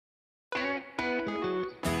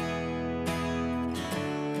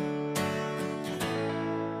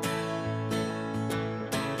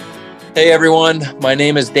Hey everyone, my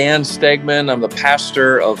name is Dan Stegman. I'm the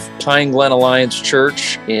pastor of Pine Glen Alliance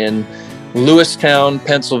Church in Lewistown,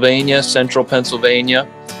 Pennsylvania, central Pennsylvania.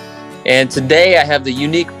 And today I have the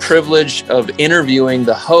unique privilege of interviewing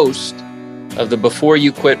the host of the Before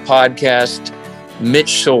You Quit podcast, Mitch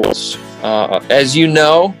Schultz. As you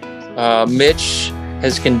know, Mitch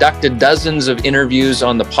has conducted dozens of interviews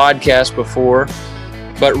on the podcast before,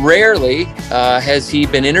 but rarely has he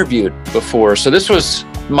been interviewed before. So this was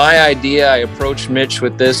my idea. I approached Mitch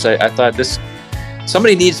with this. I thought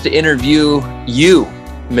somebody needs to interview you,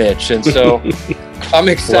 Mitch. And so I'm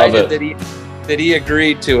excited that he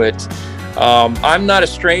agreed to it. I'm not a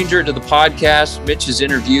stranger to the podcast. Mitch has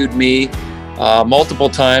interviewed me multiple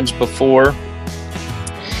times before.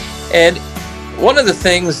 And one of the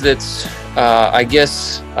things that's, I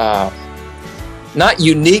guess, not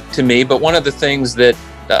unique to me, but one of the things that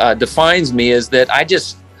defines me is that I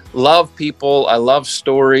just love people. I love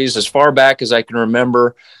stories. As far back as I can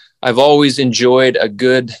remember, I've always enjoyed a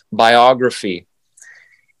good biography.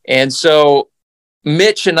 And so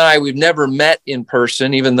Mitch and we've never met in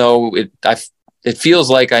person, even though it feels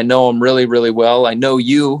like I know him really, really well. I know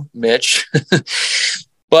you, Mitch,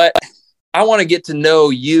 but I want to get to know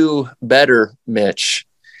you better, Mitch.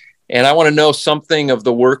 And I want to know something of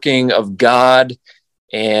the working of God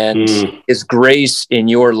and His grace in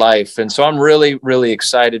your life. And so I'm really, really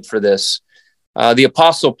excited for this. The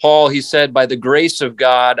Apostle Paul, he said, by the grace of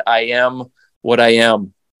God, I am what I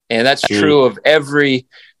am. And that's true of every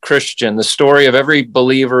Christian. The story of every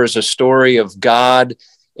believer is a story of God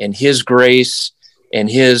and His grace and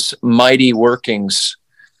His mighty workings.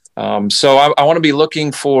 So I want to be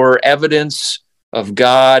looking for evidence of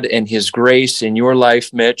God and His grace in your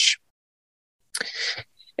life, Mitch.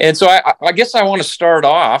 And so I guess I want to start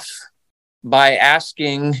off by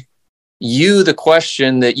asking you the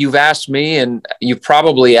question that you've asked me, and you've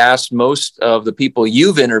probably asked most of the people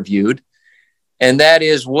you've interviewed. And that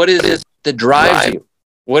is, what is it that drives you?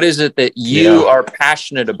 What is it that you are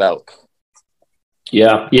passionate about?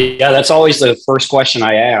 Yeah, that's always the first question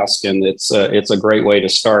I ask, and it's a great way to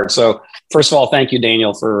start. So first of all, thank you,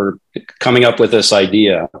 Daniel, for coming up with this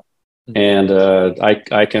idea. And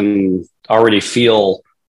I can already feel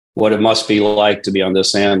what it must be like to be on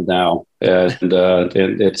this end now. And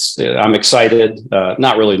I'm excited,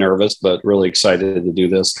 not really nervous, but really excited to do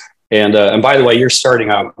this. And by the way, you're starting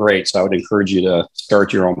out great. So I would encourage you to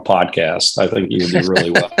start your own podcast. I think you would do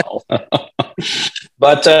really well.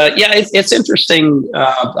 But it's interesting.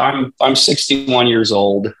 I'm 61 years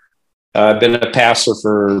old. I've been a pastor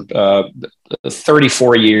for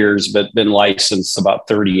 34 years, but been licensed about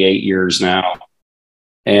 38 years now.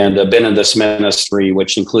 And I've been in this ministry,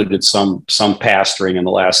 which included some pastoring in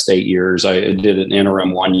the last 8 years. I did an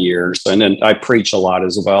interim 1 year, and then I preach a lot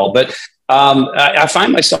as well. But I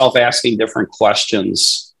find myself asking different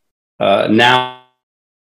questions now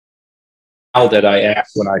that I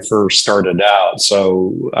asked when I first started out.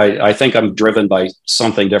 So I think I'm driven by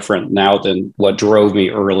something different now than what drove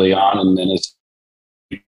me early on in ministry.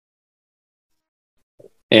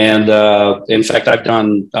 And in fact, I've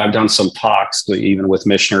done some talks even with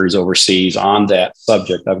missionaries overseas on that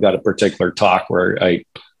subject. I've got a particular talk where I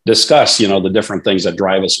discuss, the different things that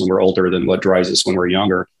drive us when we're older than what drives us when we're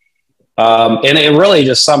younger. And it really,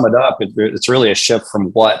 just sum it up, it's really a shift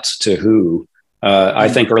from what to who. I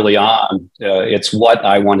think early on, it's what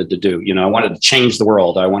I wanted to do. I wanted to change the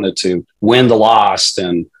world. I wanted to win the lost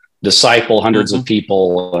and disciple hundreds of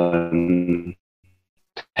people and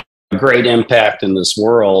a great impact in this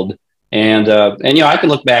world. And I can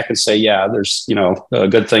look back and say, there's,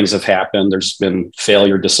 good things have happened. There's been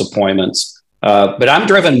failure, disappointments. But I'm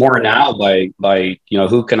driven more now by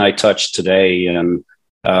who can I touch today, and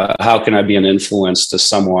how can I be an influence to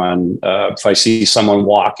someone? If I see someone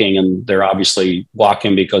walking and they're obviously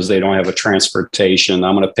walking because they don't have a transportation,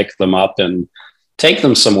 I'm going to pick them up and take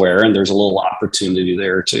them somewhere. And there's a little opportunity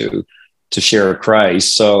there to share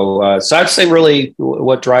Christ. So I'd say really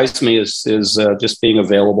what drives me is just being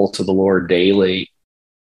available to the Lord daily.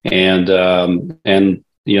 And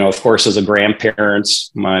of course, as a grandparent,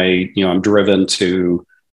 I'm driven to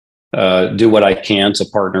do what I can to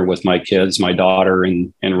partner with my kids, my daughter,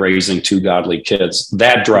 in raising two godly kids.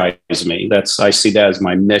 That drives me. I see that as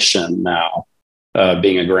my mission now,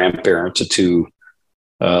 being a grandparent to two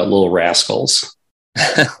little rascals.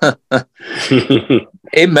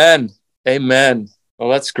 Amen. Amen. Well,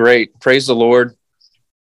 that's great. Praise the Lord.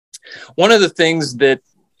 One of the things that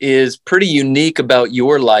is pretty unique about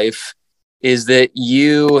your life is that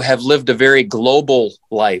you have lived a very global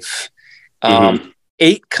life.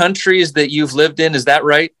 8 countries that you've lived in. Is that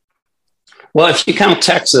right? Well, if you count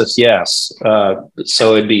Texas, yes.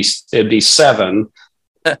 So it'd be 7.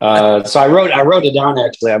 So I wrote it down.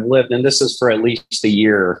 Actually, I've lived, and this is for at least a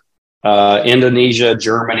year. Indonesia,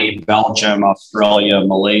 Germany, Belgium, Australia,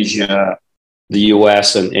 Malaysia, the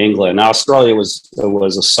U.S., and England. Now, Australia was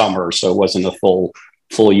a summer, so it wasn't a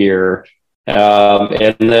full year.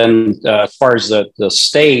 And then as far as the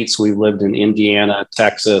states, we've lived in Indiana,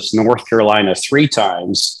 Texas, North Carolina 3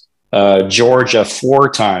 times, Georgia 4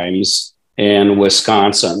 times, and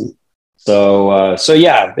Wisconsin. So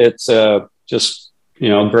yeah, it's just,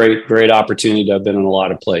 great opportunity to have been in a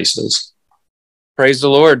lot of places. Praise the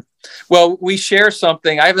Lord. Well, we share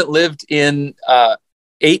something. I haven't lived in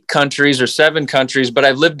 8 countries or 7 countries, but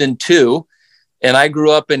I've lived in 2, and I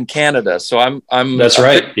grew up in Canada. So I'm. That's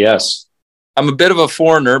right. Yes. I'm a bit of a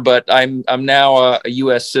foreigner, but I'm now a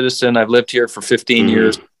U.S. citizen. I've lived here for 15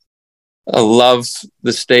 years. I love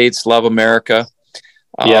the States, love America.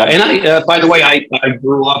 Yeah, and I, by the way, I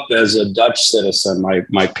grew up as a Dutch citizen.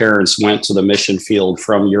 My parents went to the mission field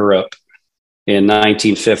from Europe in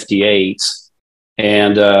 1958,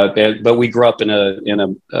 but we grew up in a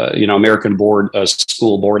American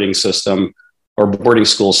boarding school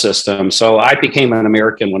system. So I became an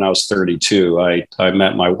American when I was 32. I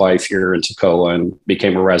met my wife here in Toccoa and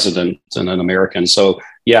became a resident and an American. So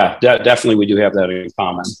yeah, definitely we do have that in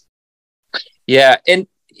common. Yeah, and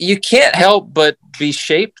you can't help but be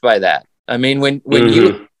shaped by that. I mean, when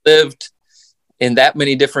you lived in that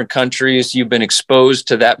many different countries, you've been exposed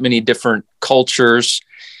to that many different cultures,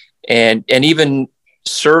 and even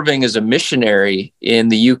serving as a missionary in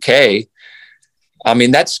the UK. I mean,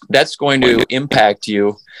 that's going to impact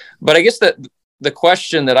you. But I guess that the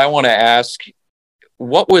question that I want to ask,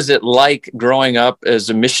 what was it like growing up as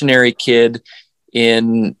a missionary kid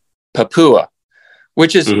in Papua?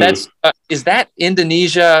 Which is is that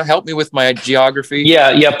Indonesia? Help me with my geography.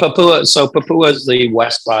 Yeah, Papua. So Papua is the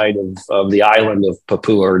west side of the island of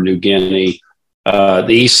Papua or New Guinea. The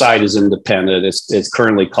east side is independent. It's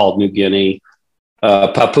currently called New Guinea.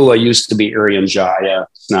 Papua used to be Irian Jaya.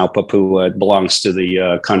 Now Papua. It belongs to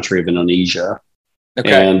the country of Indonesia.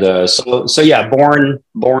 Okay. And so yeah,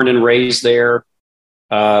 born and raised there.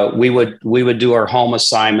 We would do our home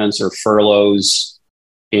assignments or furloughs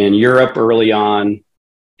in Europe early on,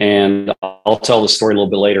 and I'll tell the story a little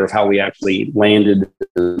bit later of how we actually landed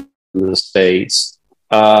in the States.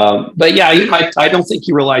 But yeah, I don't think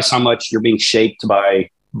you realize how much you're being shaped by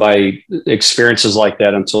experiences like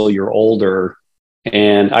that until you're older.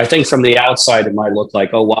 And I think from the outside, it might look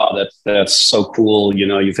like, oh wow, that's so cool.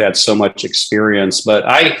 You've had so much experience. But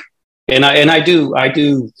I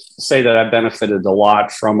do say that I benefited a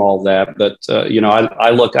lot from all that. But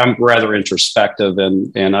I'm rather introspective,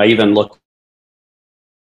 and I even look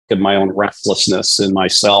at my own restlessness in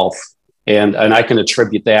myself, and I can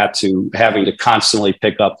attribute that to having to constantly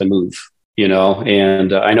pick up and move.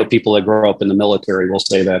 And I know people that grow up in the military will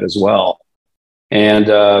say that as well. And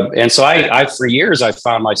so I for years I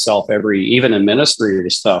found myself even in ministry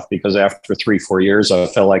stuff, because after 3-4 years I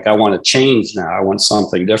felt like I want to change now. I want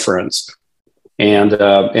something different.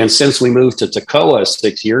 And since we moved to Toccoa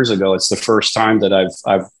 6 years ago, it's the first time that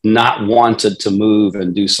I've not wanted to move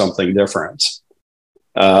and do something different.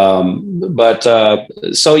 So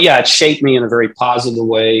yeah, it shaped me in a very positive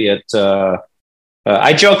way.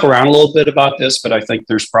 I joke around a little bit about this, but I think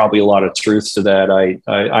there's probably a lot of truth to that.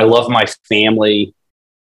 I love my family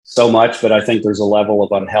so much, but I think there's a level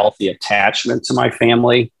of unhealthy attachment to my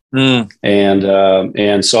family.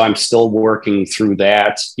 And so I'm still working through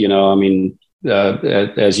that.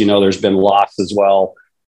 As you know, there's been loss as well,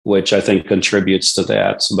 which I think contributes to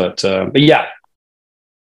that. But yeah.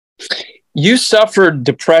 You suffered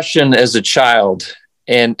depression as a child,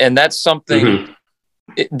 and that's something.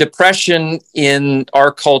 Depression in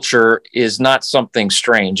our culture is not something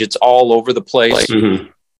strange. It's all over the place.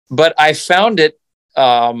 But I found it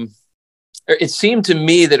seemed to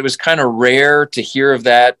me that it was kind of rare to hear of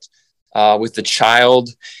that with the child.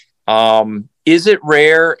 Is it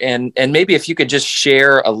rare? And maybe if you could just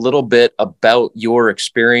share a little bit about your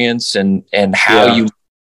experience and how you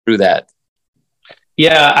through that.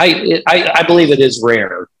 Yeah, I believe it is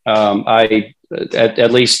rare.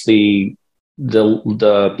 At least the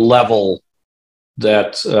level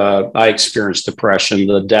that I experienced depression,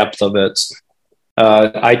 the depth of it.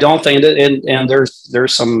 I don't think that, and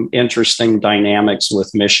there's some interesting dynamics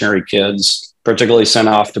with missionary kids, particularly sent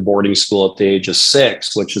off to boarding school at the age of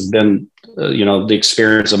 6, which has been, the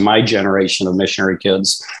experience of my generation of missionary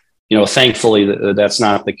kids. Thankfully that's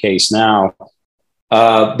not the case now.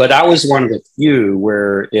 But I was one of the few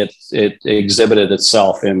where it exhibited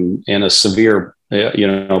itself in a severe,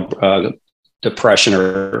 depression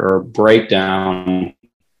or breakdown.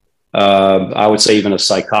 I would say even a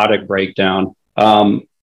psychotic breakdown.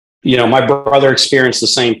 My brother experienced the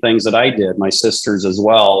same things that I did, my sisters as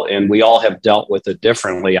well, and we all have dealt with it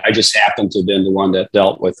differently. I just happened to have been the one that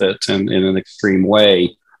dealt with it in an extreme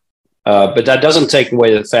way. But that doesn't take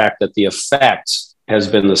away the fact that the effect has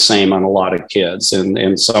been the same on a lot of kids,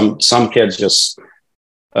 and some kids just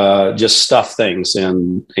stuff things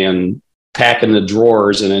and pack in the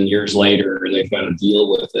drawers, and then years later they've got to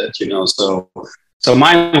deal with it. So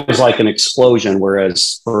mine was like an explosion,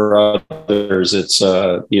 whereas for others, it's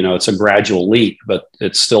a gradual leap, but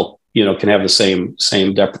it's still, can have the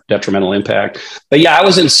same detrimental impact. But yeah, I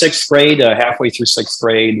was in sixth grade, halfway through sixth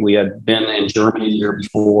grade. We had been in Germany the year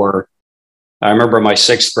before. I remember my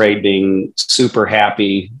sixth grade being super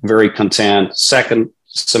happy, very content. Second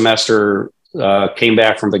semester, came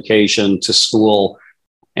back from vacation to school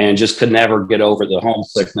and just could never get over the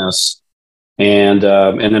homesickness. And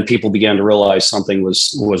then people began to realize something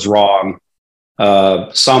was wrong.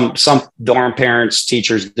 Some dorm parents,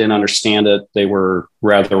 teachers didn't understand it. They were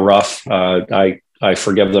rather rough. I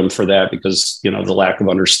forgive them for that because, the lack of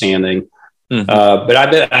understanding. Mm-hmm. But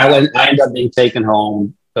I ended up being taken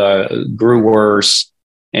home, grew worse.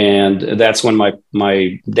 And that's when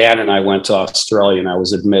my dad and I went to Australia, and I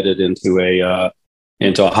was admitted into a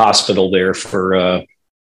hospital there for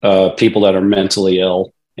people that are mentally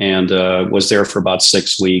ill. And was there for about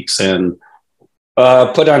 6 weeks and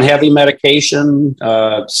put on heavy medication,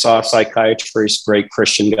 saw a psychiatrist, great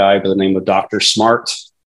Christian guy by the name of Dr. Smart,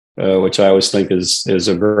 which I always think is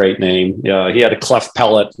a great name. He had a cleft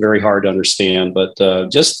palate, very hard to understand, but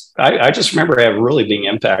I just remember really being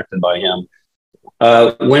impacted by him.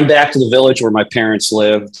 Went back to the village where my parents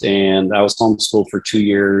lived, and I was homeschooled for 2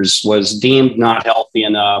 years, was deemed not healthy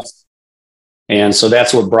enough. And so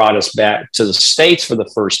that's what brought us back to the States for the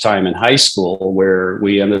first time in high school, where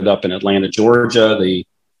we ended up in Atlanta, Georgia. The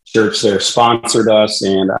church there sponsored us,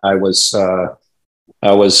 and I was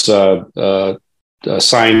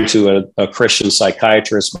assigned to a Christian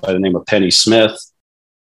psychiatrist by the name of Penny Smith,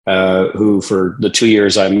 who for the 2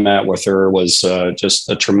 years I met with her was just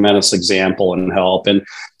a tremendous example and help. And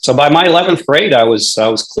so by my 11th grade, I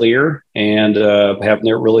was clear and have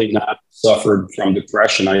really not suffered from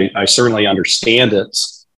depression. I certainly understand it,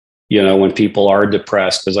 when people are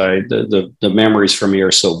depressed, because the memories for me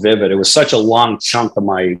are so vivid. It was such a long chunk of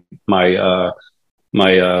my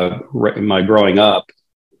growing up.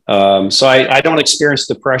 So I don't experience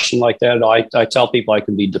depression like that. I tell people I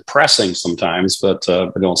can be depressing sometimes, but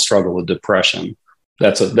I don't struggle with depression.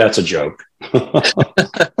 That's a joke.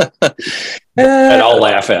 And I'll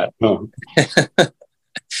laugh at.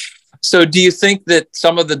 So do you think that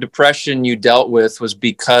some of the depression you dealt with was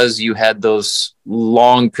because you had those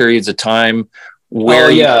long periods of time where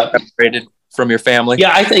you were separated from your family?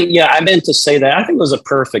 Yeah, I meant to say that. I think it was a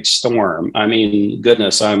perfect storm. I mean,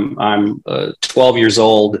 goodness, I'm 12 years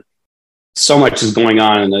old. So much is going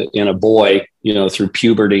on in a boy, through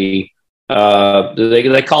puberty.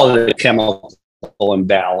 They call it a chemical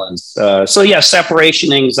imbalance.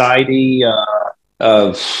 Separation anxiety,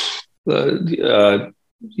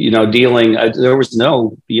 dealing. There was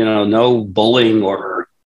no bullying, or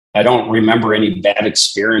I don't remember any bad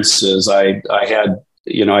experiences. I had,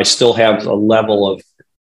 I still have a level of.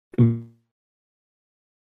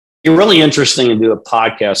 It's really interesting to do a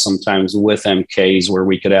podcast sometimes with MKs where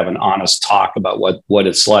we could have an honest talk about what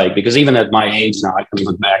it's like, because even at my age now, I can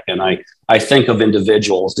look back and I think of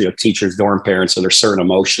individuals, teachers, dorm parents, and there's certain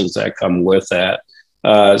emotions that come with that.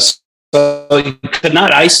 So you could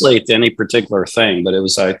not isolate any particular thing, but it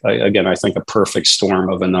was, I think a perfect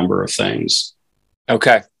storm of a number of things.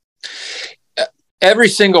 Okay. Every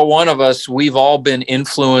single one of us, we've all been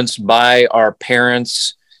influenced by our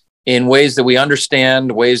parents in ways that we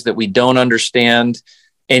understand, ways that we don't understand.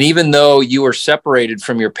 And even though you were separated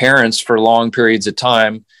from your parents for long periods of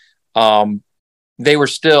time, they were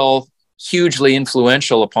still hugely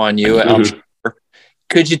influential upon you. Mm-hmm.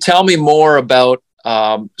 Could you tell me more about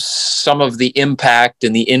some of the impact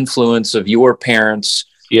and the influence of your parents?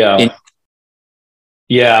 Yeah.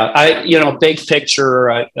 Big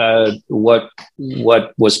picture,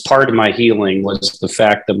 what was part of my healing was the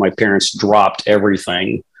fact that my parents dropped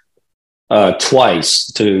everything twice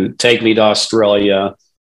to take me to Australia.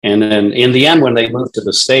 And then in the end, when they moved to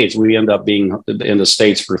the States, we ended up being in the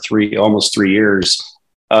States for almost 3 years.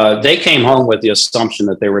 They came home with the assumption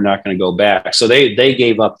that they were not going to go back. So they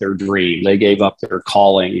gave up their dream. They gave up their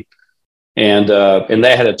calling. And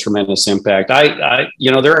that had a tremendous impact.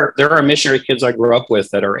 There are missionary kids I grew up with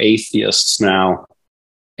that are atheists now.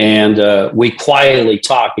 And we quietly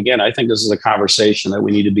talk. Again, I think this is a conversation that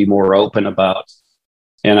we need to be more open about.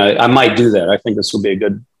 And I might do that. I think this will be a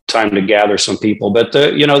good time to gather some people. But,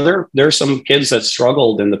 there's some kids that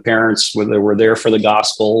struggled, and the parents were there for the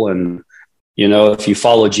gospel. And, if you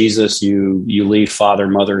follow Jesus, you leave father,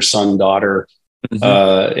 mother, son, daughter.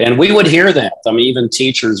 Mm-hmm. And we would hear that. I mean, even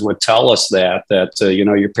teachers would tell us that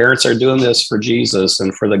your parents are doing this for Jesus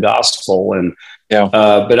and for the gospel. And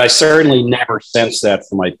but I certainly never sensed that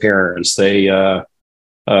from my parents. They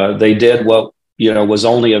did what was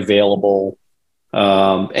only available.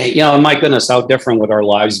 And my goodness, how different would our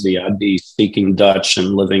lives be? I'd be speaking Dutch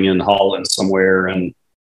and living in Holland somewhere, and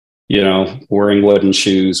wearing wooden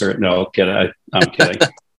shoes. Or no, kidding. I'm kidding.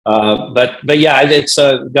 But yeah, it's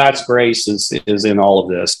God's grace is in all of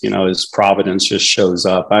this. His providence just shows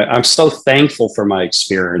up. I'm so thankful for my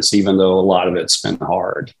experience, even though a lot of it's been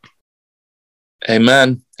hard.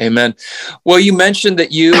 Amen. Well, you mentioned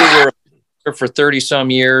that you were for 30 some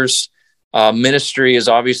years. Ministry has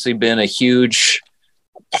obviously been a huge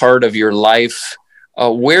part of your life.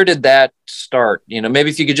 Where did that start? Maybe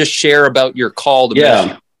if you could just share about your call to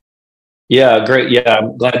ministry. Yeah, great. Yeah,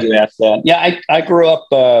 I'm glad you asked that. Yeah, I grew up,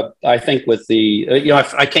 I think, with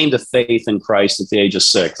I came to faith in Christ at the age of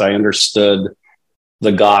 6. I understood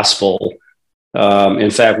the gospel.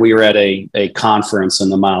 In fact, we were at a conference in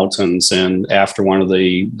the mountains, and after one of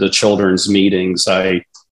the children's meetings, I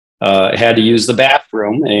had to use the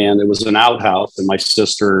bathroom, and it was an outhouse, and my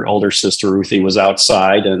older sister Ruthie, was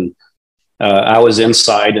outside, and I was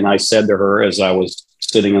inside, and I said to her as I was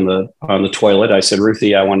sitting on the toilet, I said,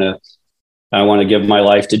 "Ruthie, I want to give my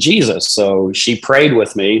life to Jesus." So she prayed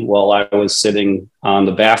with me while I was sitting on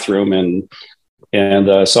the bathroom, and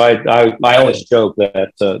so I always joke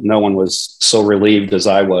that no one was so relieved as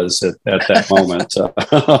I was at that moment.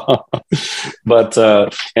 But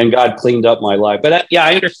God cleaned up my life. But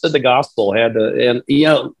I understood the gospel.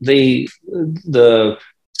 The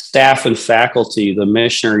staff and faculty, the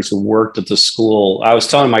missionaries who worked at the school. I was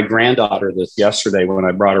telling my granddaughter this yesterday when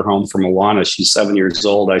I brought her home from Awana. She's 7 years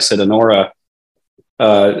old. I said, "Honora,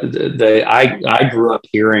 I grew up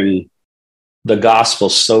hearing the gospel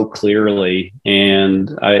so clearly, and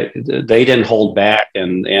they didn't hold back,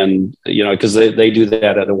 and because they do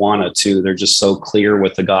that at Awana too. They're just so clear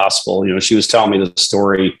with the gospel." She was telling me the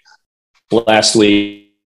story last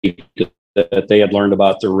week that they had learned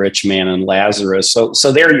about the rich man and Lazarus.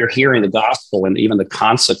 So there you're hearing the gospel and even the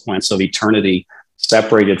consequence of eternity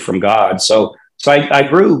separated from God. So I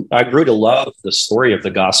grew to love the story of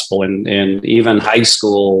the gospel, and even high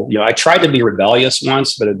school. I tried to be rebellious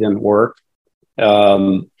once, but it didn't work.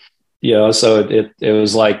 So it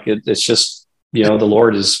was like it's just the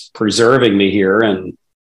Lord is preserving me here, and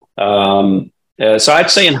so I'd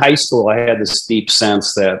say in high school I had this deep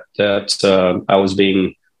sense that I was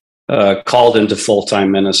being called into full-time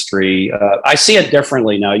ministry. I see it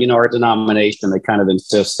differently now. Our denomination, they kind of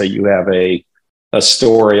insist that you have a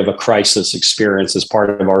story of a crisis experience as part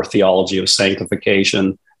of our theology of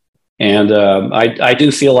sanctification. And I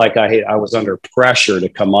do feel like I was under pressure to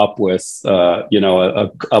come up with,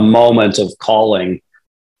 a moment of calling.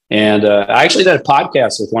 And I actually did a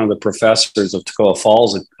podcast with one of the professors of Toccoa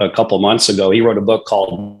Falls a couple months ago. He wrote a book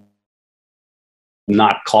called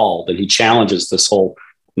Not Called, and he challenges this whole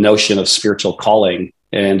notion of spiritual calling,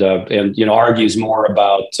 and argues more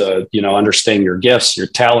about understanding your gifts, your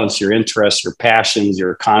talents, your interests, your passions,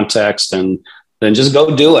 your context, and then just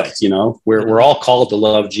go do it. We're all called to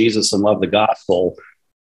love Jesus and love the gospel,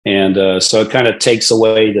 and so it kind of takes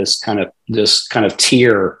away this kind of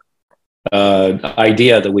tier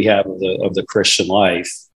idea that we have of the Christian life.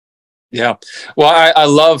 Yeah, well, I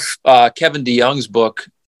love Kevin DeYoung's book,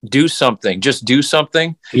 "Do Something," just do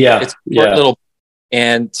something. Yeah, it's a short little.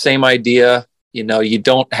 And same idea, you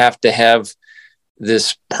don't have to have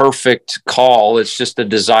this perfect call. It's just a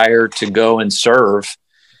desire to go and serve.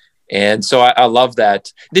 And so I love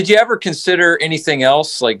that. Did you ever consider anything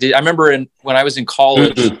else? I remember when I was in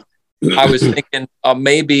college, I was thinking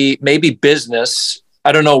maybe business.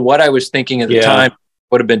 I don't know what I was thinking at the time.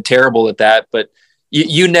 Would have been terrible at that, but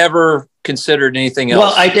you never considered anything else?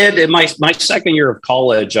 Well, I did. In my second year of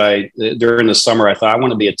college, during the summer, I thought I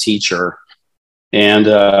want to be a teacher. And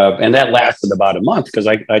that lasted about a month because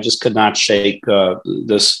I just could not shake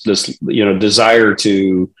this desire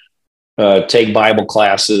to take Bible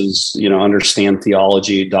classes, understand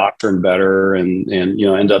theology, doctrine better, and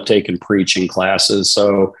end up taking preaching classes.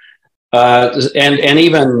 So and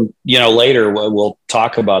even later we'll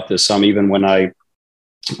talk about this some. Even when I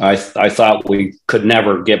thought we could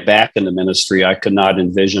never get back into ministry, I could not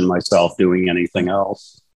envision myself doing anything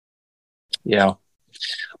else. Yeah.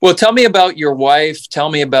 Well, tell me about your wife. Tell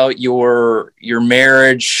me about your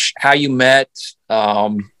marriage, how you met,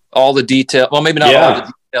 all the details. Well, maybe not all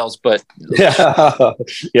the details, but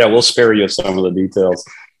yeah, we'll spare you some of the details.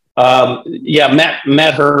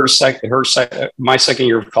 Met her my second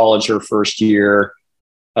year of college, her first year.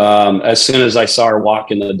 As soon as I saw her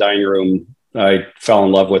walk in the dining room, I fell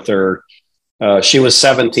in love with her. She was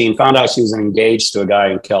 17, found out she was engaged to a guy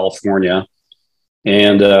in California.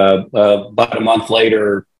 And about a month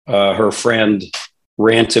later, her friend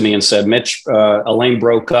ran to me and said, Mitch, Elaine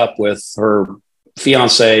broke up with her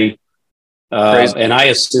fiance. And I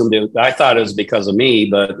assumed I thought it was because of me,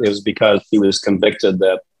 but it was because he was convicted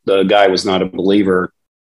that the guy was not a believer.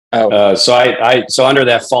 So under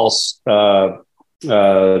that false, I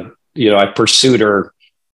pursued her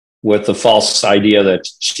with the false idea that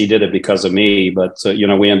she did it because of me. But,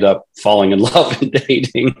 we end up falling in love and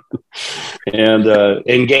dating and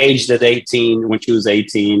engaged at 18 when she was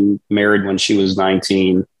 18, married when she was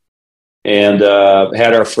 19, and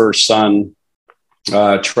had our first son,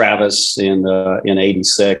 Travis, in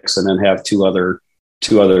 86, and then have two other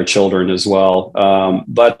children as well.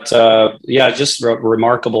 Just a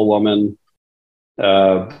remarkable woman.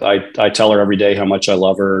 I tell her every day how much I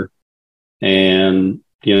love her. And,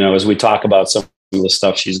 as we talk about some of the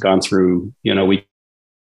stuff she's gone through, we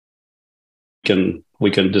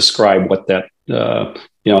can describe what that,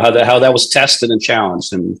 how that was tested and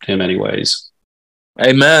challenged in many ways.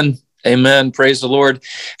 Amen. Amen. Praise the Lord.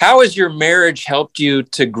 How has your marriage helped you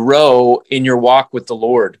to grow in your walk with the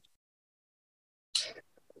Lord?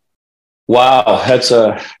 Wow, that's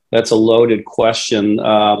a loaded question.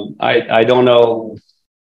 I don't know.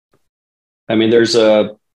 I mean, there's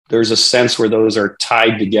a sense where those are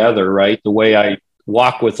tied together, right? The way I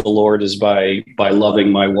walk with the Lord is by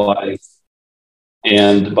loving my wife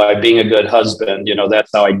and by being a good husband.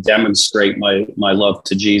 That's how I demonstrate my love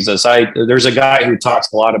to Jesus. There's a guy who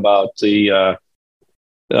talks a lot about the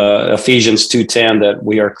Ephesians 2:10, that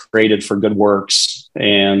we are created for good works.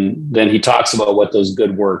 And then he talks about what those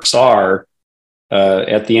good works are.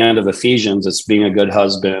 At the end of Ephesians, it's being a good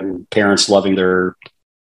husband, parents loving their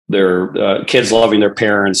kids, loving their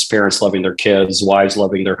parents loving their kids, wives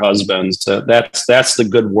loving their husbands. That's the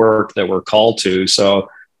good work that we're called to. So,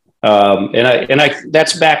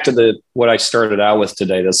 that's back to what I started out with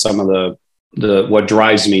today. That some of the what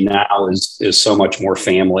drives me now is so much more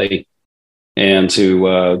family, and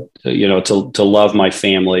to love my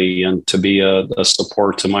family and to be a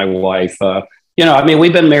support to my wife.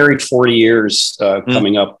 We've been married 40 years,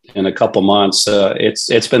 coming up in a couple months.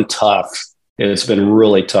 It's been tough. It's been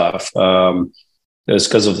really tough. It's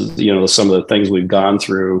because of, some of the things we've gone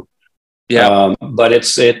through. Yeah. But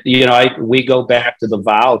we go back to the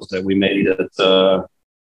vows that we made in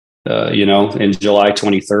July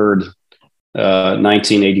 23rd,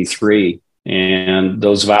 1983. And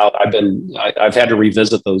those vows, I've had to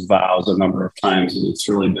revisit those vows a number of times, and it's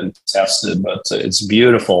really been tested, but it's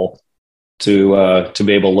beautiful to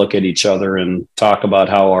be able to look at each other and talk about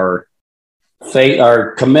how our faith,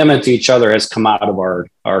 our commitment to each other has come out of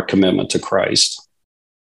our commitment to Christ.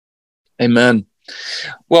 Amen.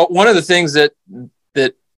 Well, one of the things that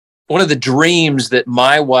one of the dreams that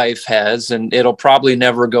my wife has, and it'll probably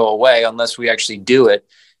never go away unless we actually do it,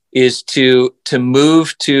 is to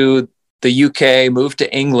move to the UK, move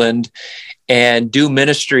to England, and do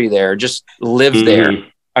ministry there, just live there.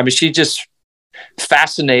 I mean, she just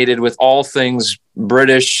fascinated with all things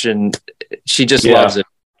British, and she just loves it.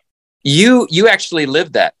 You actually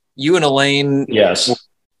lived that. You and Elaine, yes,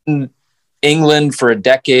 in England for a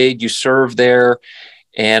decade. You served there,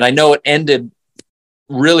 and I know it ended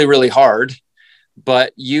really, really hard,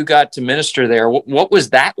 but you got to minister there. What was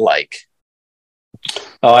that like?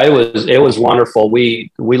 Oh, it was wonderful.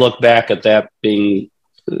 We look back at that being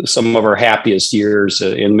some of our happiest years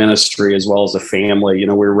in ministry, as well as a family.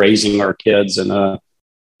 We were raising our kids in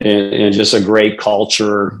just a great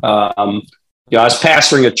culture. I was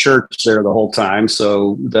pastoring a church there the whole time,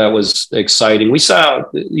 so that was exciting. We saw,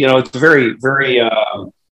 it's a very, very,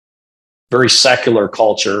 very secular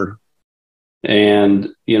culture, and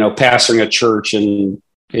pastoring a church in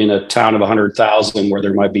a town of 100,000 where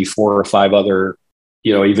there might be 4 or 5 other,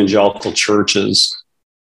 evangelical churches.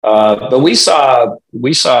 But we saw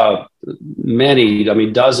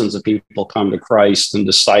many, dozens of people come to Christ and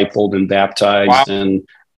discipled and baptized. Wow. And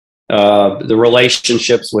the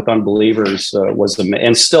relationships with unbelievers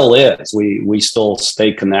and still is. We still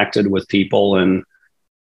stay connected with people, and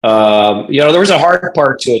there was a hard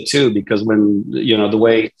part to it too, because when the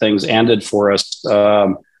way things ended for us,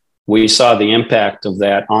 we saw the impact of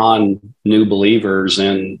that on new believers,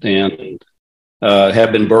 and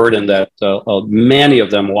have been burdened that many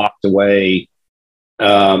of them walked away.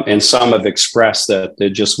 And some have expressed that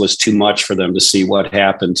it just was too much for them to see what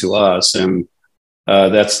happened to us. And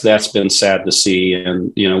that's been sad to see.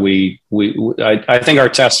 And, I think our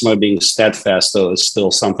testimony being steadfast, though, is still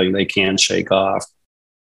something they can't shake off.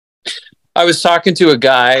 I was talking to a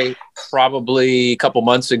guy probably a couple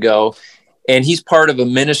months ago, and he's part of a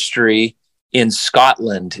ministry in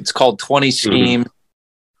Scotland. It's called 20 Scheme.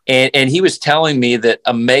 Mm-hmm. And he was telling me that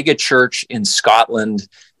a mega church in Scotland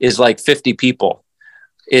is like 50 people.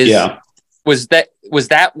 Was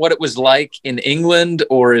that what it was like in England,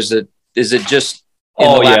 or is it just?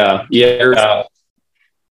 Yeah.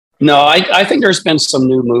 No, I think there's been some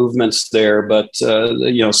new movements there, but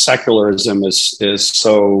secularism is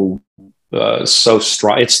so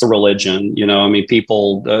strong. It's the religion,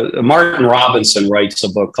 people. Martin Robinson writes a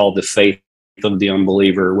book called The Faith of the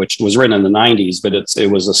Unbeliever, which was written in the 90s, but it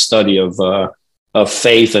was a study of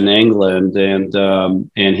faith in England,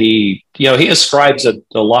 and he ascribes it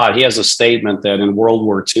a lot. He has a statement that in after World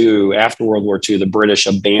War II, the British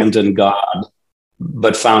abandoned God,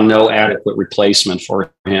 but found no adequate replacement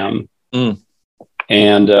for him. And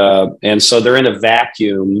so they're in a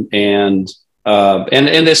vacuum, and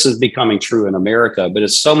this is becoming true in America, but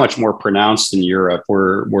it's so much more pronounced in Europe,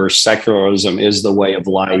 where secularism is the way of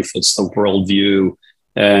life. It's the worldview.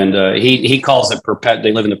 And he calls it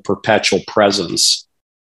they live in a perpetual presence.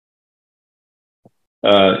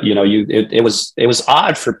 It was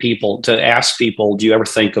odd for people to ask people, do you ever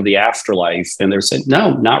think of the afterlife? And they're saying,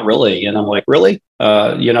 no, not really. And I'm like, really?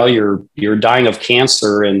 You're dying of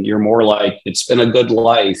cancer, and you're more like, it's been a good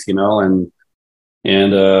life, so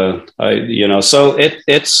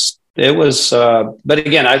it was, but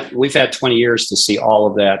again, we've had 20 years to see all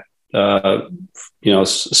of that,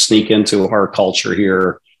 sneak into our culture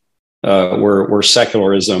here, where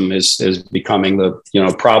secularism is becoming the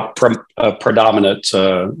predominant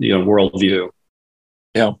worldview.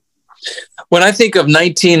 Yeah. When I think of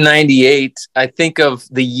 1998, I think of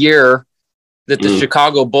the year that the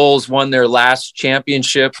Chicago Bulls won their last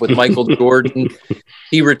championship with Michael Jordan.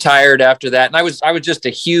 He retired after that, and I was just a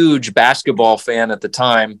huge basketball fan at the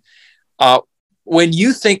time. When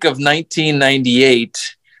you think of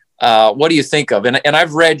 1998. What do you think of? And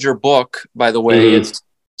I've read your book, by the way. It's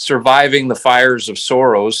Surviving the Fires of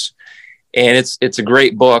Sorrows, and it's a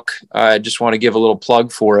great book. I just want to give a little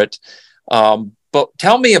plug for it. But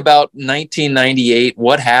tell me about 1998.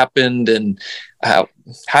 What happened, and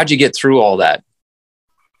how'd you get through all that?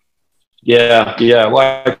 Yeah.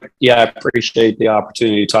 Well, I appreciate the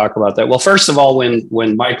opportunity to talk about that. Well, first of all,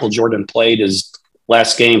 when Michael Jordan played his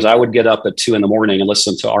last games, I would get up at 2 a.m. and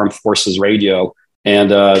listen to Armed Forces Radio.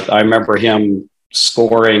 And I remember him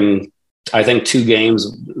scoring, I think 2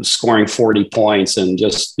 games, scoring 40 points, and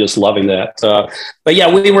just loving that. But yeah,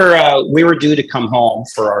 we were due to come home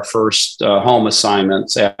for our first home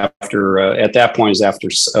assignments after, at that point, is after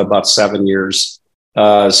about 7 years.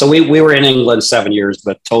 So we were in England 7 years,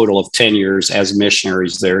 but total of 10 years as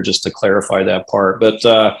missionaries there, just to clarify that part. But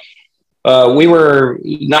we were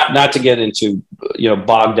not to get into,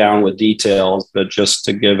 bogged down with details, but just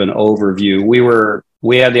to give an overview,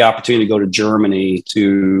 we had the opportunity to go to Germany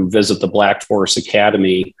to visit the Black Forest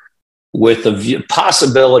Academy with the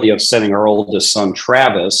possibility of sending our oldest son,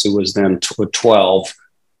 Travis, who was then 12,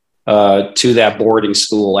 to that boarding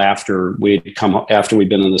school after we'd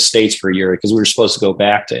been in the States for a year, because we were supposed to go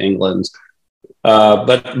back to England.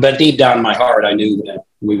 But deep down in my heart, I knew that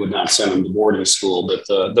we would not send him to boarding school, but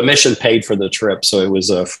the mission paid for the trip. So it was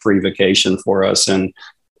a free vacation for us. And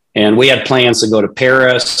we had plans to go to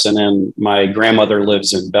Paris. And then my grandmother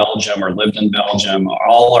lived in Belgium.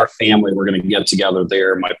 All our family were going to get together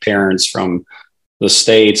there. My parents from the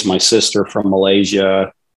States, my sister from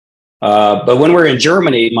Malaysia. But when we were in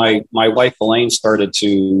Germany, my wife, Elaine, started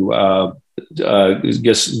to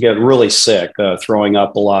just get really sick, throwing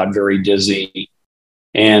up a lot, very dizzy.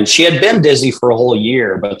 And she had been dizzy for a whole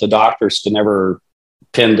year, but the doctors could never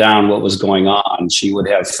pin down what was going on. She would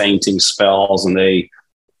have fainting spells, and they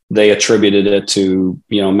attributed it to,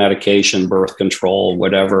 medication, birth control,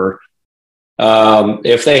 whatever.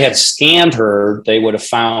 If they had scanned her, they would have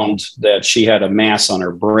found that she had a mass on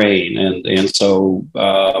her brain. And so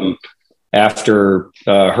after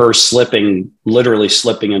her literally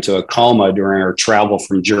slipping into a coma during her travel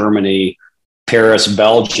from Germany, Paris,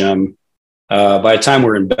 Belgium, by the time we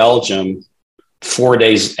were in Belgium, 4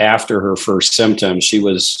 days after her first symptoms, she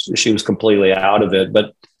was completely out of it.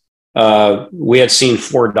 But we had seen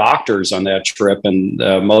 4 doctors on that trip, and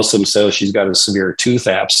most of them said she's got a severe tooth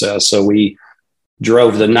abscess. So we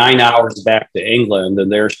drove the 9 hours back to England,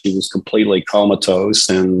 and there she was completely comatose.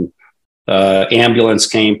 And Ambulance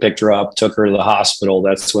came, picked her up, took her to the hospital.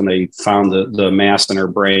 That's when they found the mass in her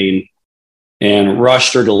brain and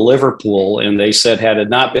rushed her to Liverpool. And they said, had it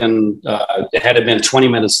been 20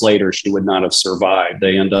 minutes later, she would not have survived.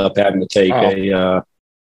 They ended up having to take a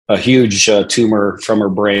huge tumor from her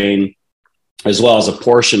brain, as well as a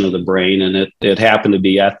portion of the brain. And it happened to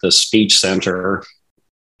be at the speech center.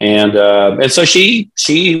 And so she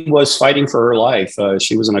was fighting for her life.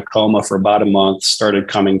 She was in a coma for about a month, started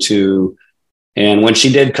coming to. And when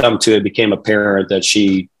she did come to, it became apparent that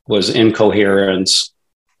she was incoherent,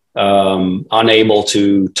 unable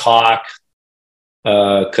to talk,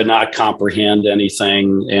 could not comprehend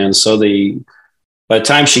anything. And so by the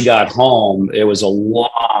time she got home, it was a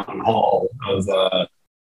long haul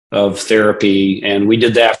of therapy. And we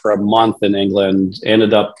did that for a month in England,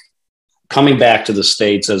 ended up coming back to the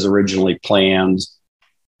States as originally planned,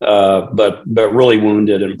 but really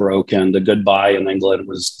wounded and broken. The goodbye in England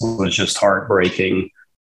was just heartbreaking.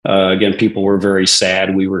 Again, people were very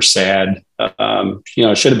sad. We were sad.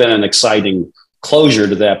 It should have been an exciting closure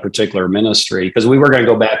to that particular ministry, because we were going to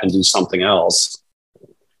go back and do something else.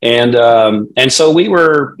 And so we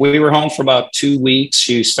were home for about 2 weeks.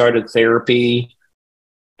 She started therapy.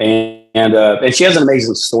 And she has an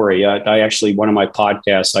amazing story. I actually, one of my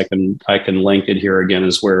podcasts, I can link it here again,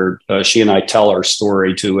 is where she and I tell our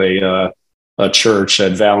story to a church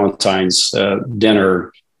at Valentine's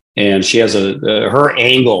dinner. And she has her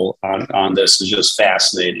angle on this is just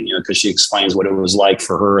fascinating, because she explains what it was like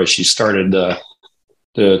for her as she started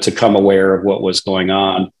to come aware of what was going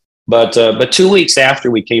on. But 2 weeks after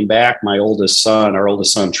we came back, our oldest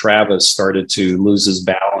son Travis, started to lose his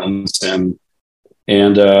balance, and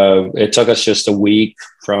it took us just a week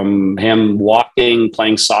from him walking,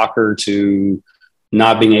 playing soccer, to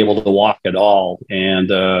not being able to walk at all.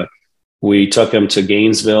 And we took him to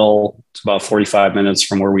Gainesville. It's about 45 minutes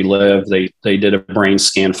from where we live. They did a brain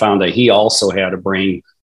scan, found that he also had a brain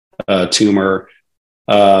tumor.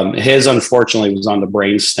 His, unfortunately, was on the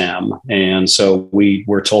brain stem. And so we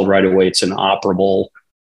were told right away it's inoperable.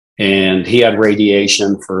 And he had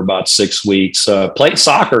radiation for about 6 weeks, played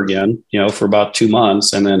soccer again, for about 2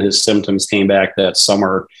 months. And then his symptoms came back that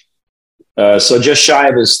summer. So just shy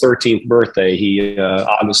of his 13th birthday,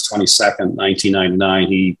 August 22nd,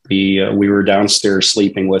 1999, we were downstairs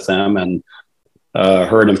sleeping with him and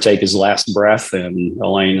heard him take his last breath. And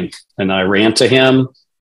Elaine and I ran to him,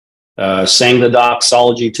 sang the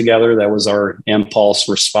doxology together. That was our impulse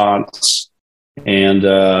response.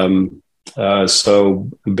 And so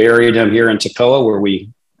buried him here in Toccoa, where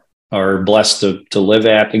we are blessed to live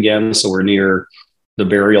at again. So we're near the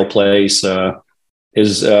burial place.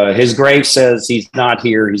 His grave says he's not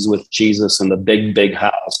here. He's with Jesus in the big, big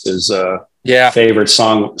house. His favorite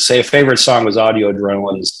song was Audio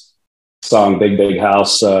Adrenaline's song, Big, Big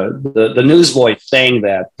House. The Newsboys sang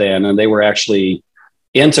that then, and they were actually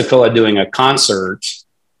in Toccoa doing a concert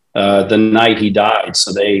the night he died.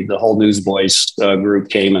 So the whole Newsboys group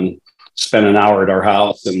came and spent an hour at our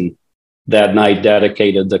house, and that night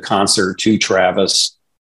dedicated the concert to Travis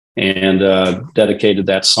and dedicated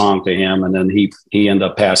that song to him. And then he ended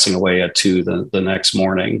up passing away at 2 the next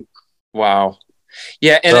morning. Wow.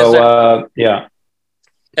 Yeah. And so,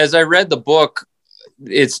 as I read the book,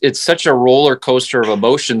 it's such a roller coaster of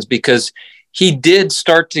emotions, because he did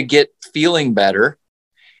start to get feeling better.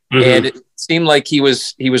 Mm-hmm. And it seemed like he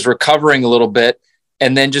was recovering a little bit.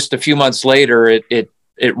 And then just a few months later, it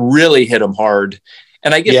really hit him hard.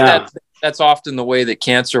 And I guess that's often the way that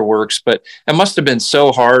cancer works, but it must have been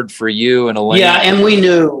so hard for you and Elaine. Yeah. And we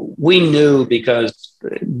knew because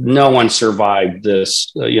no one survived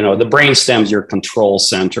this. The brain stem's your control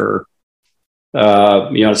center.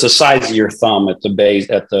 It's the size of your thumb at the base,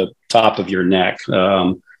 at the top of your neck.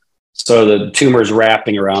 So the tumor's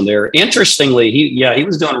wrapping around there. Interestingly, he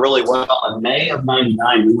was doing really well. In May of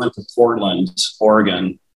 99, we went to Portland,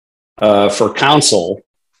 Oregon, for council.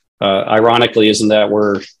 Ironically, isn't that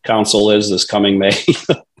where council is this coming May?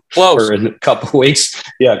 Close. Or in a couple of weeks.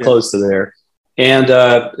 Yeah, close to there. And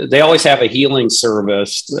they always have a healing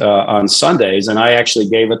service on Sundays. And I actually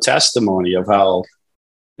gave a testimony of how,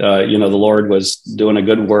 the Lord was doing a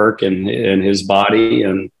good work in his body.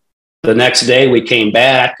 And the next day we came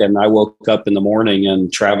back, and I woke up in the morning,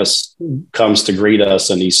 and Travis comes to greet us,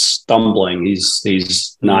 and he's stumbling.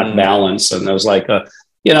 He's not balanced. And I was like,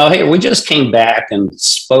 hey, we just came back and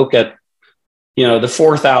spoke at, the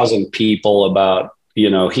 4,000 people about,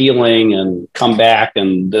 healing, and come back,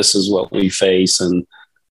 and this is what we face. And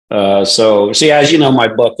so as you know, my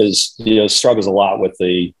book is, struggles a lot with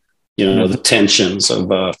the, the tensions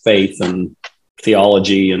of faith and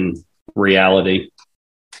theology and reality.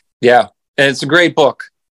 Yeah. And it's a great book.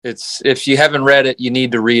 It's, if you haven't read it, you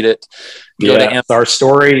need to read it. Go to Amazon.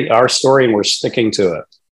 Our story, and we're sticking to it.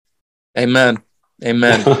 Amen.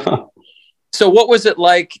 So what was it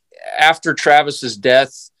like after Travis's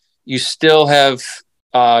death? You still have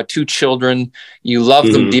 2 children. You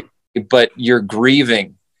love them deeply, but you're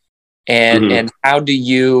grieving. And how do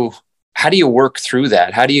you work through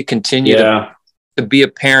that? How do you continue to be a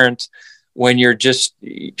parent when you're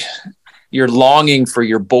longing for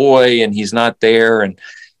your boy and he's not there, and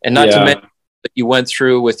not to mention that you went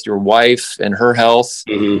through with your wife and her health?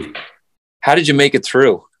 How did you make it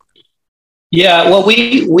through? Yeah, well,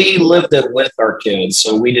 we lived it with our kids,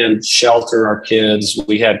 so we didn't shelter our kids.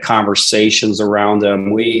 We had conversations around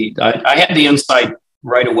them. I had the insight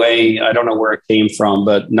right away. I don't know where it came from,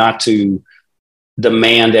 but not to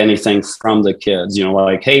demand anything from the kids.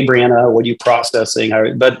 Like, hey, Brianna, what are you processing?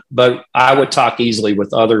 But I would talk easily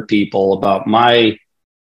with other people about my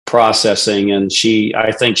processing, and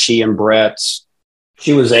I think she and Brett.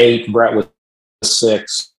 She was 8, Brett was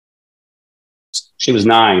 6. She was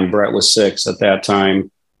 9. Brett was 6 at that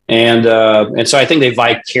time. And so I think they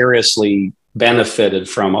vicariously benefited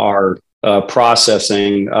from our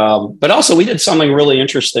processing. But also we did something really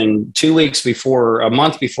interesting. A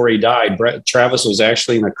month before he died, Travis was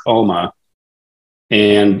actually in a coma.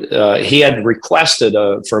 And he had requested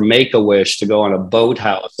for Make-A-Wish to go on a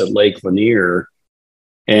boathouse at Lake Lanier.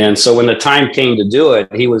 And so when the time came to do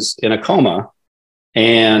it, he was in a coma,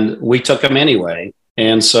 and we took him anyway.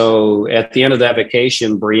 And so at the end of that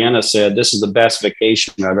vacation, Brianna said, "This is the best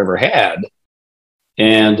vacation I've ever had."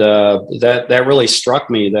 And that really struck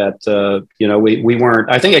me that, we weren't,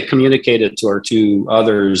 I think it communicated to our 2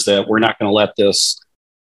 others that we're not going to let this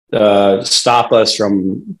stop us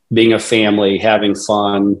from being a family, having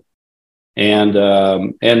fun. And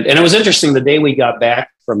it was interesting. The day we got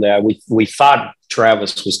back from that, we thought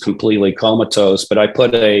Travis was completely comatose, but I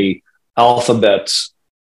put a alphabet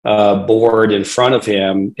board in front of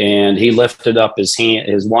him, and he lifted up his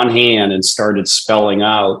one hand and started spelling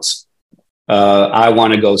out, "I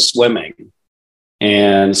want to go swimming."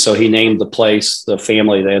 And so he named the place, the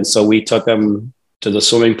family. And so we took him to the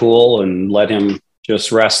swimming pool and let him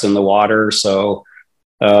just rest in the water. So,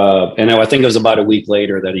 and I think it was about a week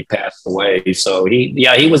later that he passed away. So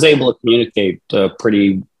he was able to communicate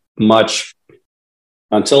pretty much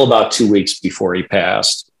until about 2 weeks before he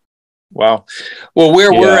passed. Wow. Well,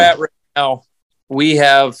 where we're at right now, we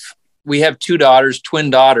have 2 daughters, twin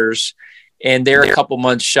daughters, and they're a couple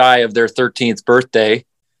months shy of their 13th birthday.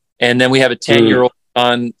 And then we have a 10-year-old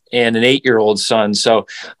son and an 8-year-old son. So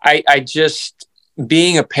I just,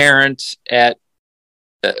 being a parent at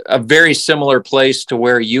a very similar place to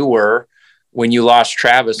where you were when you lost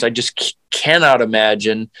Travis, I just cannot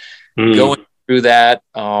imagine going through that.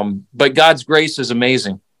 But God's grace is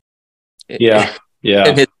amazing. Yeah.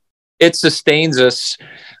 And it sustains us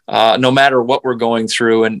no matter what we're going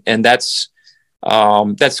through. And that's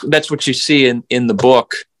what you see in the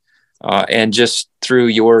book and just through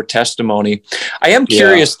your testimony. I am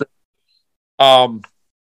curious,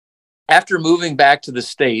 after moving back to the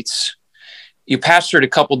States, you pastored a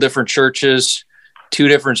couple different churches, 2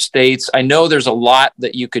 different states. I know there's a lot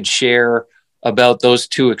that you could share about those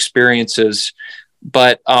 2 experiences,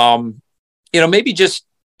 but maybe just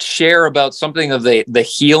share about something of the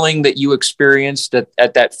healing that you experienced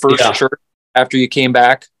at that first church after you came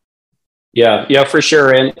back. Yeah, for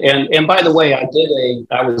sure. And by the way,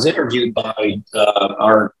 I was interviewed by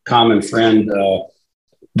our common friend,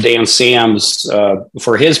 Dan Sams,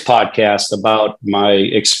 for his podcast about my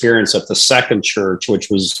experience at the second church, which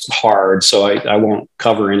was hard. So I won't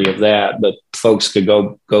cover any of that, but folks could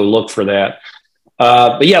go look for that.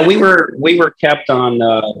 But yeah, we were kept on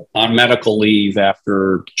medical leave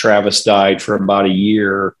after Travis died for about a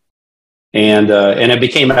year, and it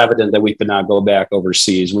became evident that we could not go back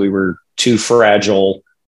overseas. We were too fragile.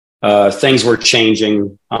 Things were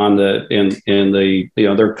changing there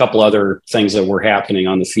were a couple other things that were happening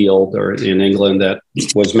on the field or in England that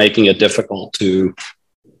was making it difficult to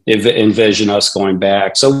envision us going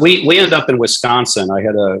back. So we ended up in Wisconsin. I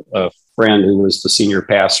had a friend who was the senior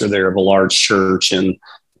pastor there of a large church and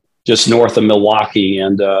just north of Milwaukee.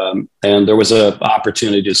 And there was an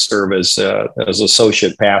opportunity to serve as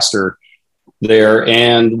associate pastor there.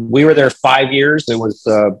 And we were there 5 years. It was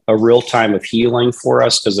a real time of healing for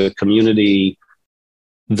us because the community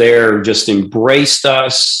there just embraced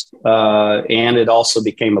us. And it also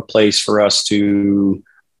became a place for us to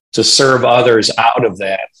serve others out of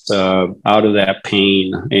that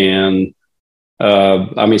pain. And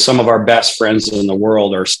some of our best friends in the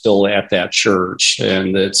world are still at that church,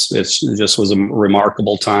 and it just was a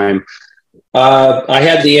remarkable time. I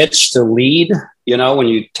had the itch to lead when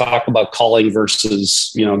you talk about calling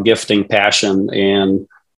versus, gifting, passion. And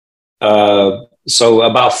so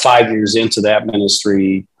about 5 years into that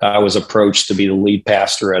ministry, I was approached to be the lead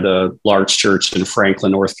pastor at a large church in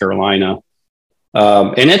Franklin, North Carolina.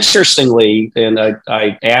 And interestingly, and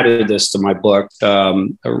I added this to my book,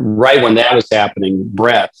 right when that was happening,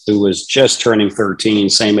 Brett, who was just turning 13,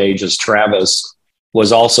 same age as Travis,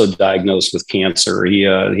 was also diagnosed with cancer. He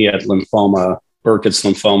had lymphoma, Burkitt's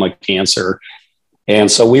lymphoma cancer. And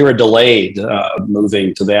so we were delayed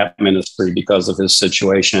moving to that ministry because of his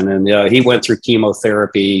situation. And he went through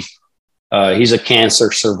chemotherapy. He's a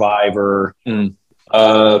cancer survivor.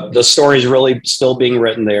 The story is really still being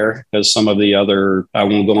written there, because some of the other, I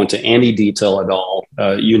won't go into any detail at all.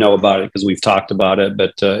 You know about it because we've talked about it,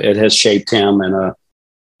 but it has shaped him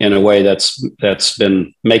in a way that's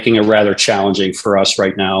been making it rather challenging for us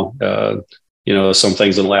right now. Some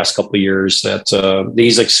things in the last couple of years that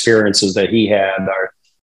these experiences that he had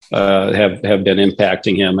have been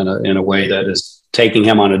impacting him in a way that is taking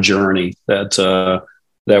him on a journey that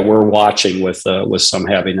we're watching with some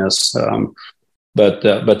heaviness.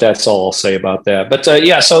 But that's all I'll say about that. But so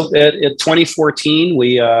in 2014,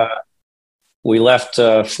 we left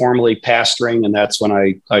formally pastoring, and that's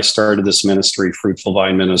when I started this ministry, Fruitful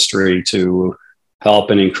Vine Ministry, to help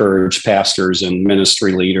and encourage pastors and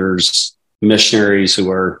ministry leaders, missionaries who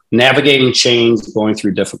are navigating change, going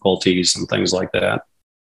through difficulties and things like that.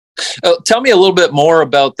 Tell me a little bit more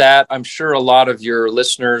about that. I'm sure a lot of your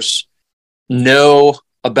listeners know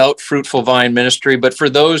about Fruitful Vine Ministry, but for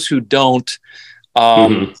those who don't,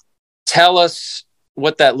 tell us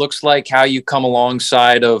what that looks like, how you come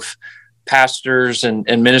alongside of pastors and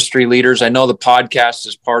ministry leaders. I know the podcast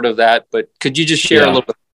is part of that, but could you just share a little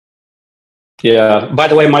bit? Yeah. By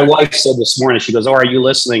the way, my wife said this morning, she goes, "Oh, are you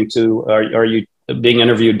listening to, are you being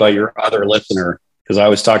interviewed by your other listener?" Because I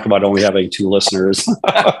always talk about only having 2 listeners.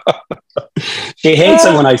 She hates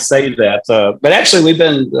it when I say that. But actually,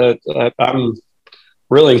 I'm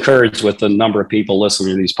really encouraged with the number of people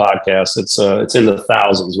listening to these podcasts. It's in the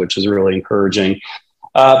thousands, which is really encouraging.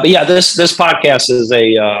 But yeah, this podcast is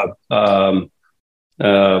a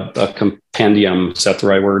compendium, is that the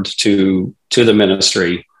right word, to the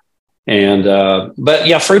ministry. And but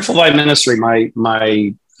yeah, Fruitful Vine Ministry,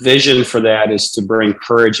 my vision for that is to bring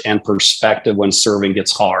courage and perspective when serving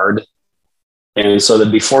gets hard. And so the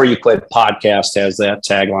Before You Quit podcast has that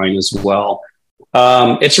tagline as well.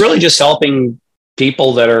 It's really just helping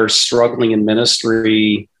people that are struggling in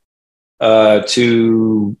ministry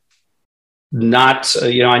to not,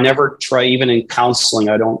 I never try, even in counseling,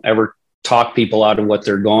 I don't ever talk people out of what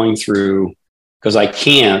they're going through, because I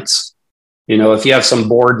can't. If you have some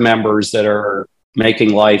board members that are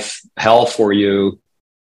making life hell for you,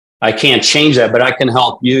 I can't change that, but I can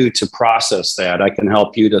help you to process that. I can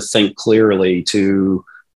help you to think clearly, to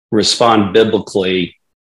respond biblically.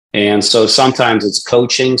 And so sometimes it's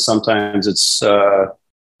coaching, sometimes it's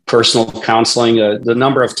personal counseling. The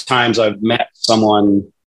number of times I've met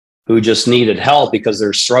someone who just needed help because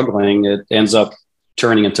they're struggling, it ends up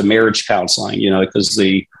turning into marriage counseling, because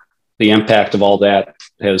the impact of all that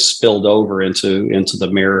has spilled over into the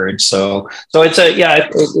marriage. So it's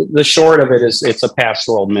the short of it is it's a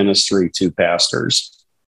pastoral ministry to pastors.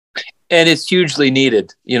 And it's hugely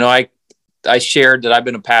needed. I shared that I've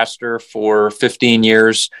been a pastor for 15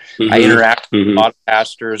 years. I interact with a lot of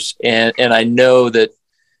pastors, and I know that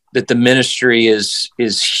the ministry is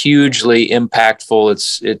hugely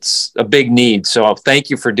impactful. It's a big need. So thank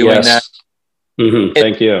you for doing that.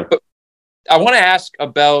 Thank you. I want to ask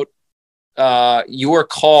about your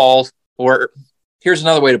call, or here's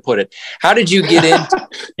another way to put it. How did you get into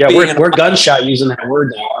we're gunshot using that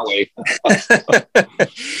word now, aren't we?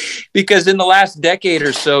 Because in the last decade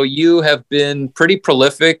or so, you have been pretty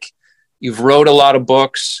prolific. You've wrote a lot of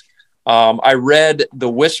books. I read The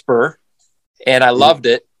Whisper, and I loved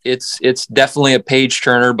it. It's definitely a page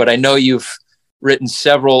turner, but I know you've written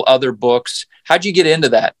several other books. How'd you get into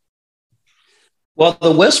that? Well,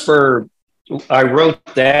 The Whisper, I wrote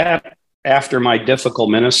that after my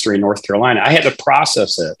difficult ministry in North Carolina. I had to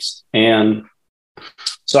process it. And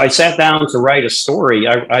so I sat down to write a story.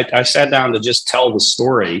 I sat down to just tell the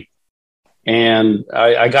story. And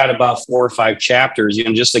I got about 4 or 5 chapters,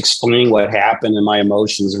 just explaining what happened and my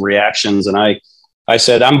emotions and reactions. And I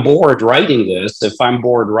said, I'm bored writing this. If I'm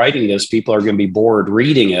bored writing this, people are going to be bored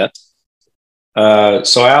reading it.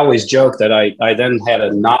 So I always joke that I then had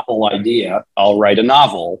a novel idea. I'll write a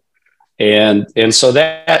novel. And so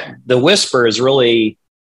that The Whisper is really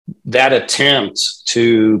that attempt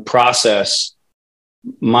to process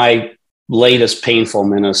my latest painful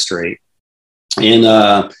ministry. And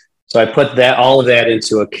So I put all of that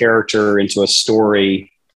into a character, into a story,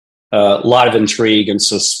 a lot of intrigue and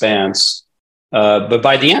suspense. But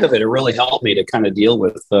by the end of it, it really helped me to kind of deal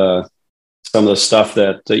with some of the stuff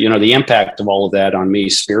that, the impact of all of that on me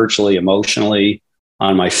spiritually, emotionally,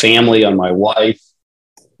 on my family, on my wife.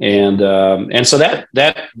 And so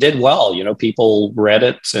that did well. People read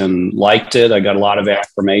it and liked it. I got a lot of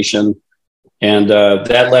affirmation. And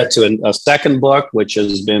that led to a second book, which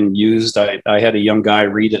has been used. I had a young guy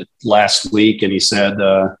read it last week, and he said,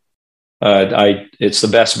 it's the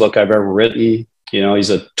best book I've ever written.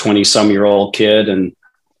 He's a 20-some-year-old kid. And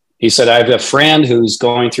he said, I have a friend who's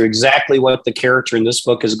going through exactly what the character in this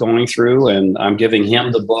book is going through, and I'm giving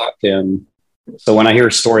him the book. And so when I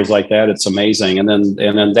hear stories like that, it's amazing. And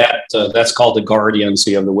then that's called The Guardians.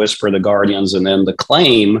 So you have The Whisper of the Guardians, and then The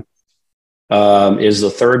Claim is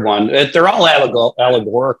the third one. They're all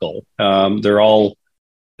allegorical. They're all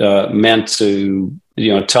meant to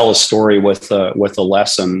tell a story with a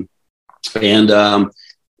lesson.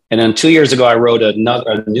 And then 2 years ago, I wrote a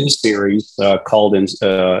new series called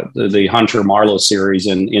the Hunter Marlowe series.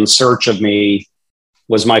 And In Search of Me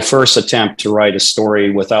was my first attempt to write a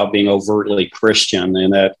story without being overtly Christian.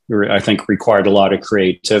 And that, I think, required a lot of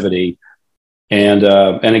creativity. And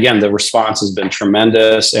again, the response has been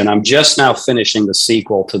tremendous. And I'm just now finishing the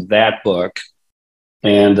sequel to that book.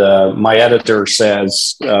 And my editor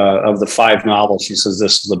says, of the 5 novels, she says,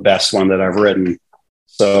 this is the best one that I've written.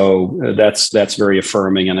 So that's very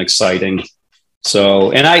affirming and exciting.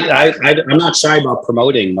 So, and I'm not shy about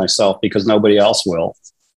promoting myself because nobody else will.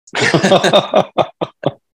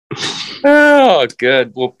 Oh,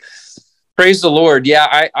 good. Well, praise the Lord.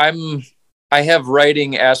 Yeah, I have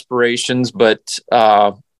writing aspirations, but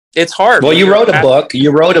it's hard. Well, you wrote a book.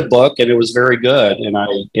 You wrote a book, and it was very good. And I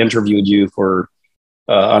interviewed you for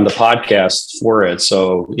on the podcast for it.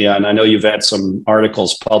 So yeah, and I know you've had some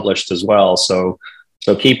articles published as well. So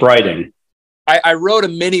keep writing. I wrote a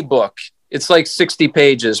mini book. It's like 60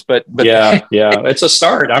 pages, but yeah, it's a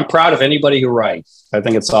start. I'm proud of anybody who writes. I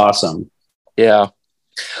think it's awesome. Yeah.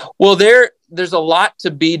 Well, there's a lot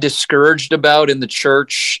to be discouraged about in the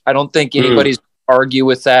church. I don't think anybody's argue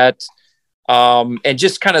with that. And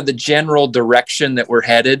just kind of the general direction that we're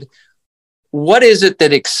headed. What is it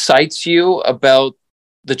that excites you about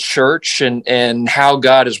the church and how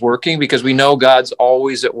God is working? Because we know God's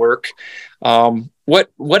always at work.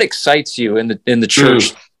 What excites you in the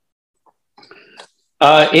church?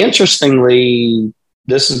 Interestingly,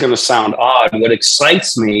 this is going to sound odd. What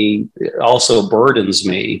excites me also burdens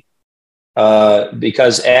me,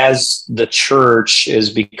 because as the church is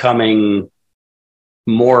becoming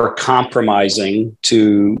more compromising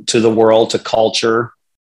to the world, to culture,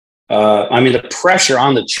 the pressure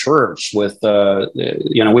on the church with,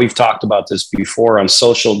 we've talked about this before, on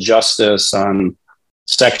social justice, on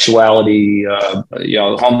sexuality,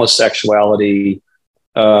 homosexuality,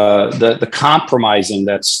 the compromising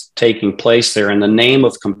that's taking place there in the name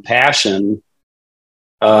of compassion,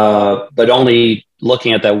 but only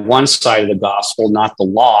looking at that one side of the gospel, not the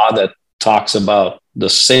law that talks about the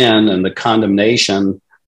sin and the condemnation,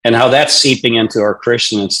 and how that's seeping into our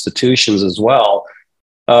Christian institutions as well.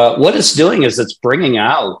 What it's doing is it's bringing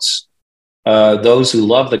out those who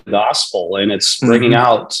love the gospel, and it's bringing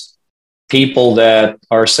out people that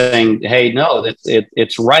are saying, "Hey, no,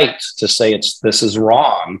 it's right to say this is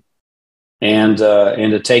wrong," and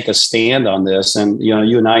to take a stand on this. And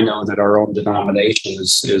you and I know that our own denomination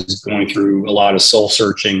is going through a lot of soul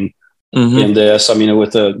searching in this.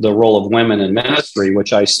 With the role of women in ministry,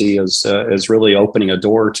 which I see as really opening a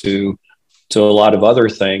door to a lot of other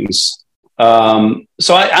things.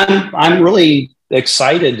 So I'm really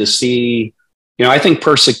excited to see. I think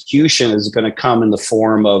persecution is going to come in the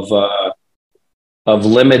form of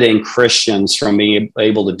limiting Christians from being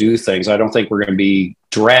able to do things. I don't think we're going to be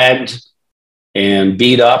dragged and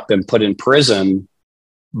beat up and put in prison.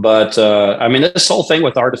 But this whole thing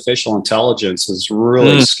with artificial intelligence is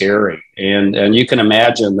really scary. And you can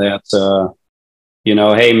imagine that,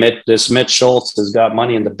 hey, this Mitch Schultz has got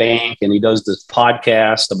money in the bank, and he does this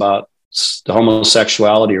podcast about the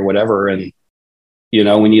homosexuality or whatever. And,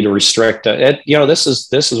 we need to restrict it.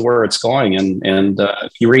 This is where it's going. And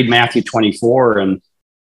if you read Matthew 24 and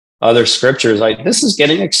other scriptures, this is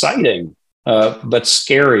getting exciting, but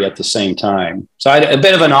scary at the same time. So a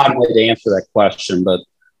bit of an odd way to answer that question, but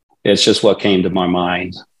it's just what came to my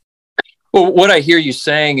mind. Well, what I hear you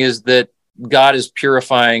saying is that God is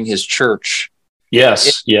purifying his church.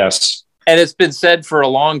 Yes, yes. And it's been said for a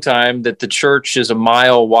long time that the church is a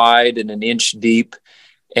mile wide and an inch deep,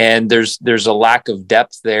 and there's a lack of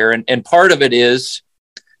depth there. And part of it is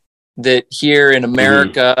that here in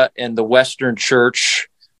America and the Western church,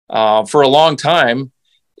 For a long time,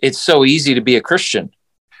 it's so easy to be a Christian,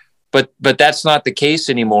 but that's not the case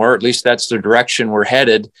anymore. At least that's the direction we're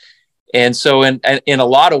headed. And so in a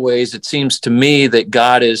lot of ways, it seems to me that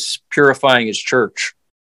God is purifying his church.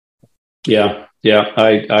 Yeah,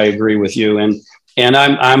 I agree with you. And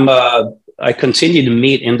I continue to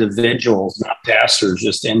meet individuals, not pastors,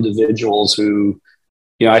 just individuals who,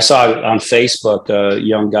 I saw on Facebook a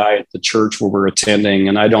young guy at the church where we're attending,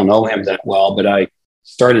 and I don't know him that well, but I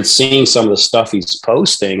started seeing some of the stuff he's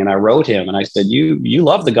posting, and I wrote him and I said, you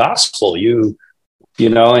love the gospel,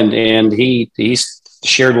 and he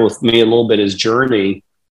shared with me a little bit his journey.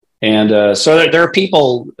 And so there are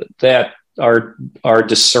people that are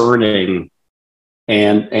discerning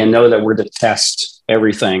and know that we're to test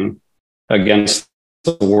everything against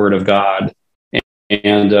the word of God.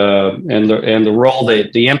 And the role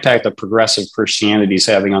that the impact that progressive Christianity is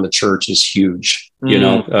having on the church is huge,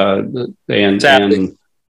 Exactly. and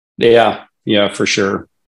yeah, for sure.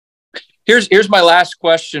 Here's my last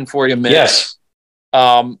question for you, Mitch. Yes.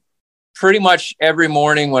 Pretty much every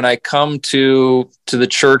morning when I come to the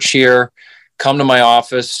church here, come to my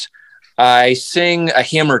office, I sing a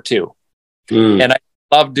hymn or two. And I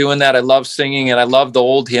love doing that. I love singing, and I love the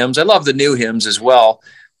old hymns. I love the new hymns as well.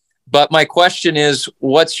 But my question is,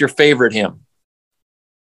 what's your favorite hymn?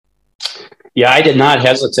 Yeah, I did not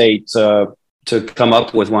hesitate to come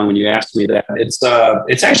up with one when you asked me that.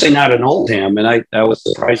 It's actually not an old hymn, and I was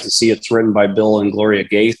surprised to see it's written by Bill and Gloria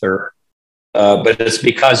Gaither. But it's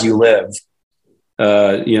Because You Live.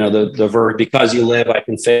 The verse, because you live, I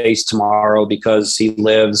can face tomorrow. Because he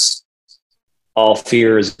lives, all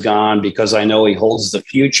fear is gone. Because I know he holds the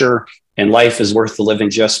future, and life is worth the living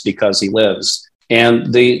just because he lives.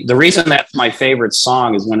 And the reason that's my favorite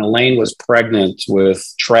song is when Elaine was pregnant with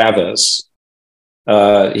Travis,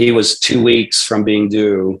 he was 2 weeks from being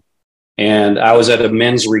due. And I was at a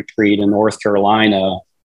men's retreat in North Carolina,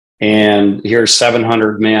 and here's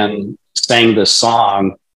 700 men sang this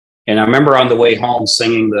song. And I remember on the way home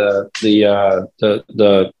singing the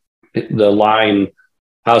line,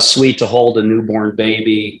 how sweet to hold a newborn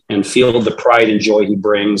baby and feel the pride and joy he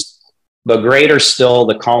brings. But greater still,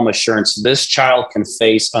 the calm assurance, this child can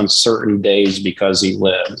face uncertain days because he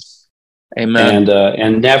lives. Amen.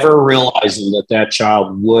 And never realizing that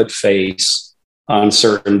child would face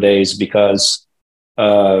uncertain days because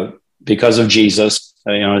of Jesus.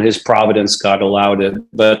 His providence, God allowed it.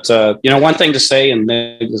 But, one thing to say, and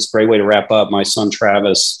this is a great way to wrap up, my son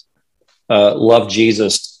Travis loved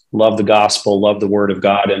Jesus, loved the gospel, loved the word of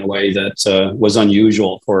God in a way that was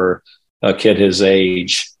unusual for a kid his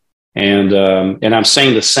age. And I'm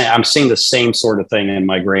seeing the same sort of thing in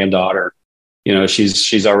my granddaughter.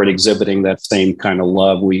 She's already exhibiting that same kind of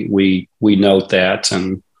love. We note that,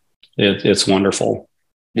 and it's wonderful.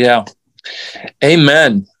 Yeah.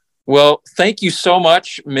 Amen. Well, thank you so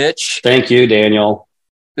much, Mitch. Thank you, Daniel.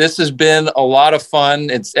 This has been a lot of fun.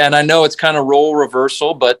 And I know it's kind of role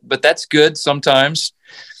reversal, but that's good sometimes.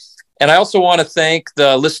 And I also want to thank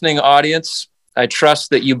the listening audience. I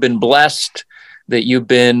trust that you've been blessed, that you've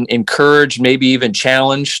been encouraged, maybe even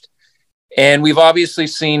challenged. And we've obviously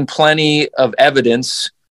seen plenty of evidence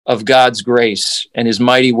of God's grace and his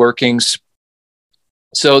mighty workings.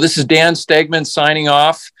 So this is Dan Stegman signing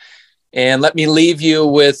off. And let me leave you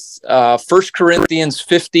with 1 Corinthians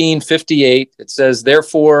 15:58. It says,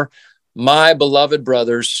 therefore, my beloved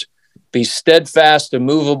brothers, be steadfast,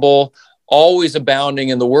 immovable, always abounding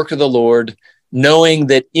in the work of the Lord, knowing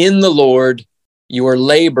that in the Lord your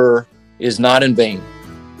labor is not in vain.